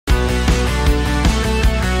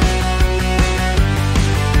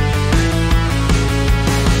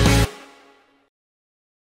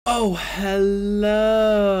Oh,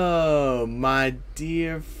 hello, my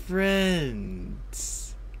dear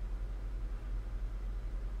friends.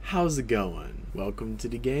 How's it going? Welcome to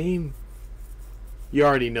the game. You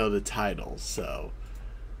already know the title, so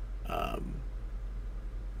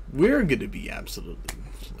we're gonna be absolutely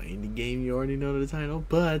playing the game. You already know the title,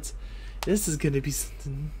 but this is gonna be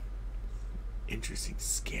something interesting,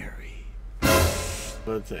 scary.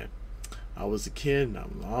 But I was a kid and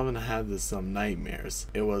I'm often had some nightmares.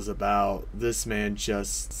 It was about this man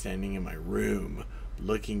just standing in my room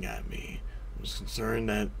looking at me. I was concerned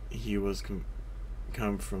that he was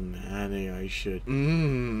come from the attic. I shared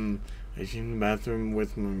the bathroom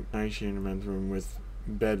with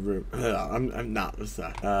bedroom. I'm not. What's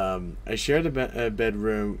that? I shared a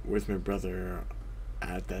bedroom with my brother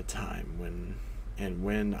at that time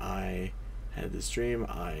when I had this dream.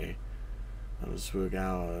 I was spooked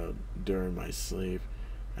out during my sleep,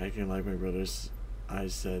 acting like my brothers. I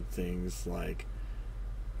said things like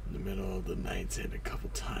in the middle of the night a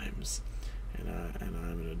couple times, and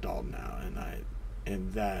I'm an adult now,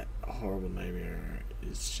 and that horrible nightmare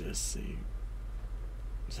is just a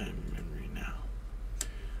memory now.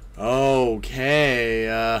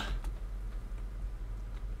 Okay,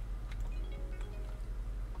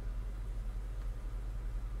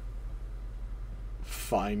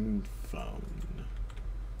 find phone.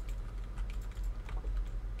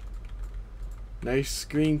 Nice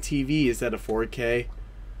screen TV. Is that a 4K?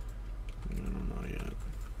 I don't know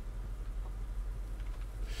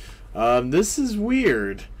yet. This is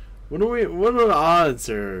weird. What are the odds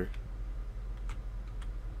are?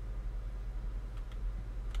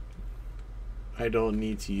 I don't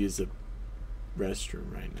need to use a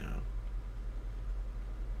restroom right now.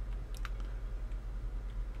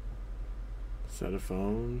 Is that a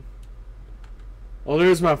phone? Oh,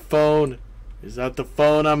 there's my phone. Is that the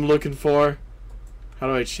phone I'm looking for? How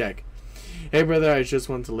do I check? Hey brother, I just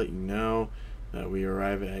want to let you know that we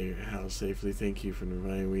arrived at your house safely. Thank you for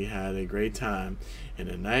inviting. We had a great time and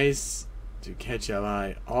a nice to catch up.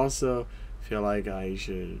 I also feel like I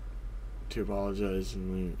should to apologize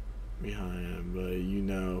and leave behind, but you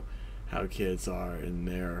know how kids are, and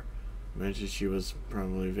there mentioned she was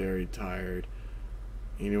probably very tired.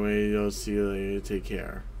 Anyway, you'll see you later. Take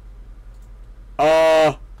care.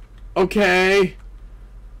 Okay.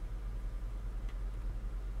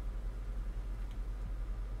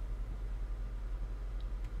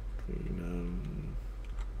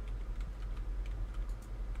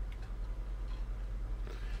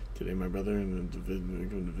 Today my brother and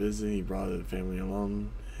come to visit. He brought the family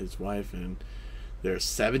along, his wife, and there are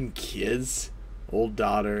 7 kids. Old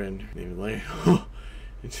daughter and like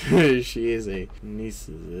she is a niece.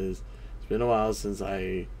 It's been a while since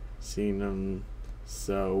I seen them,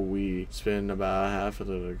 so we spend about half of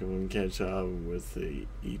the going catch up with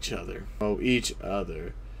each other. Oh, each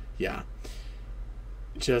other, yeah.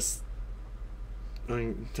 Just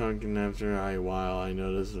talking after a while, I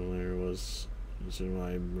noticed that there was.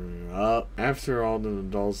 After all the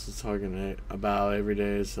adults is talking about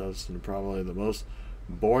everyday stuff, and probably the most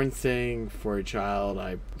boring thing for a child.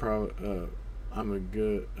 I'm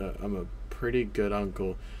a pretty good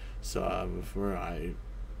uncle, so before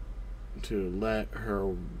to let her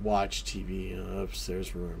watch TV in the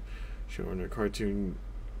upstairs room, showing her cartoon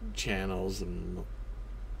channels, and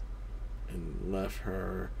left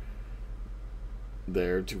her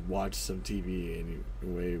there to watch some TV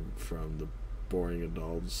away from the boring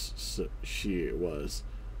adults. So she was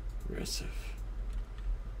aggressive.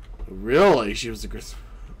 Really? She was aggressive.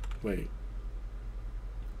 Wait.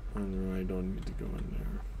 I don't need to go in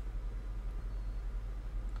there.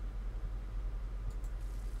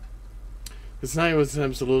 This night was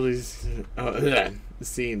absolutely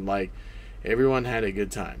seen like everyone had a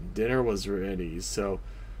good time. Dinner was ready, so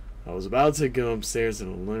I was about to go upstairs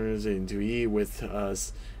and learn to eat with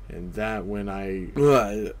us, and that when I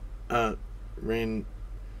ran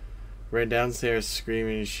downstairs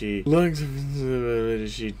screaming. She looked.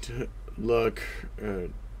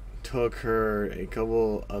 Took her a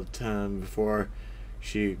couple of times before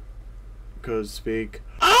she could speak.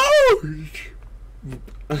 Ouch!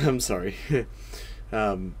 I'm sorry.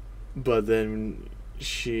 But then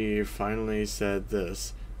she finally said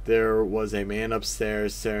this. There was a man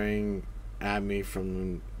upstairs staring at me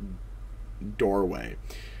from the doorway.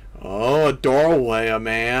 Oh, a doorway, a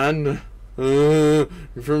man.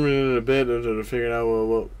 From in a bit to figure out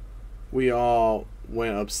what we all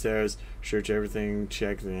went upstairs, searched everything,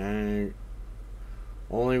 checked the attic.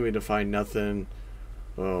 Only we to find nothing.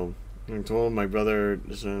 Well, I told my brother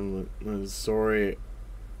the story,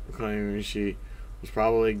 claiming she was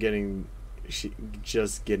probably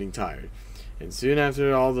just getting tired, And soon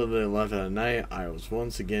after all that they left at night, I was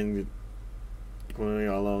once again going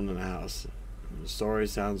alone in the house. The story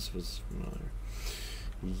sounds familiar.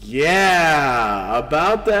 Yeah,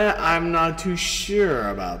 about that, I'm not too sure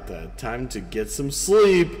about that. Time to get some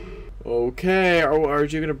sleep. Okay,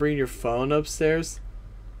 aren't you gonna bring your phone upstairs?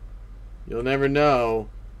 You'll never know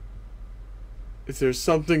if there's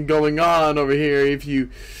something going on over here. If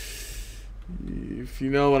you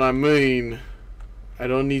know what I mean. I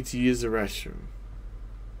don't need to use the restroom.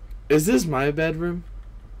 Is this my bedroom?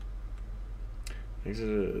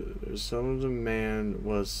 Some of the man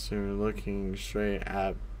was looking straight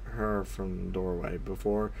at her from the doorway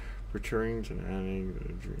before returning to ending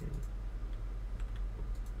the dream.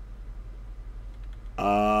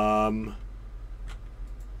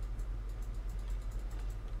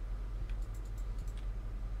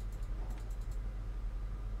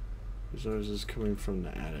 There's noises coming from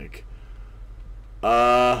the attic.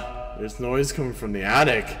 There's noise coming from the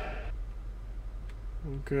attic.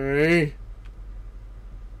 Okay.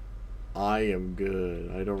 I am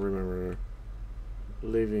good. I don't remember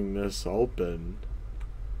leaving this open.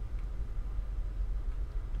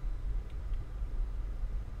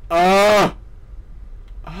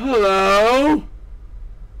 Hello?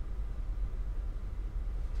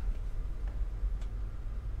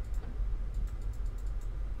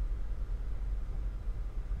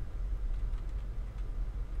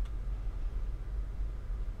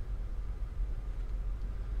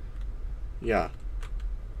 Yeah.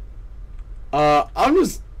 I'm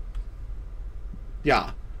just...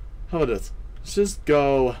 Yeah. How about this? Let's just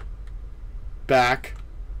go back.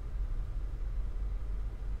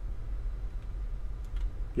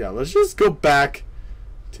 Yeah, let's just go back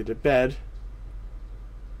to the bed.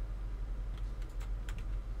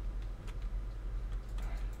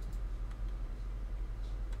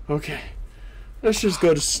 Okay. Let's just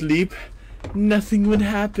go to sleep. Nothing would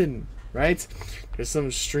happen, right? There's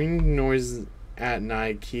some strange noises at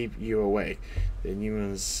night keep you awake. Then you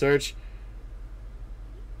must search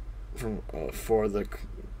for the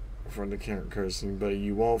cursing, but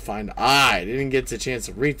you won't find. I didn't get the chance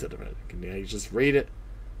to read it. Can I just read it?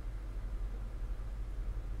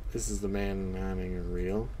 This is the man having a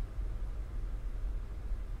reel.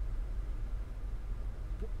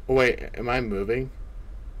 Oh wait, am I moving?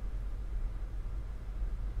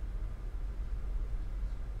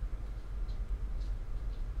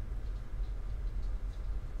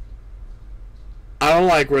 I don't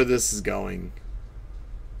like where this is going.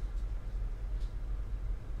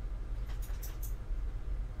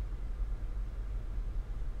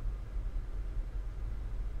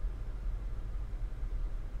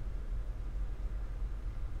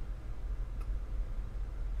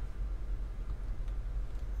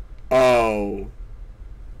 Oh.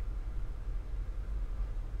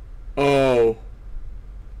 Oh.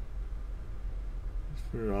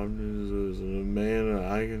 There's a man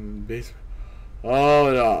I can basement.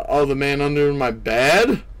 Oh, no. Oh, the man under my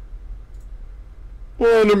bed?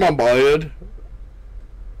 Well, under my bed.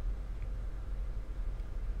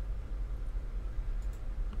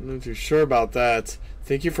 I'm not too sure about that.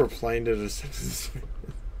 Thank you for playing to this.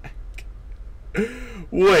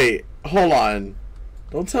 Wait, hold on.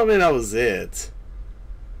 Don't tell me that was it.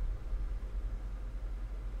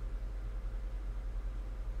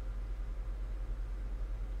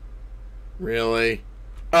 Really?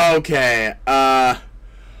 Okay, that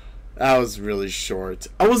was really short.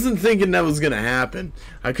 I wasn't thinking that was gonna happen.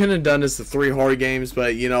 I couldn't have done this to 3 horror games,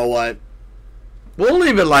 but you know what? We'll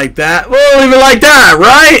leave it like that. We'll leave it like that,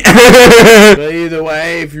 right? But either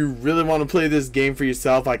way, if you really want to play this game for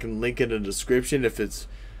yourself, I can link it in the description if it's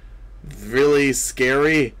really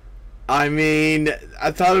scary. I mean,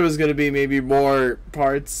 I thought it was gonna be maybe more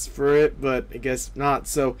parts for it, but I guess not.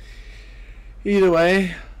 So, either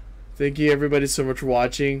way, thank you everybody so much for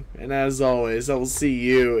watching, and as always, I will see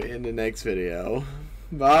you in the next video.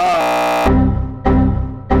 Bye!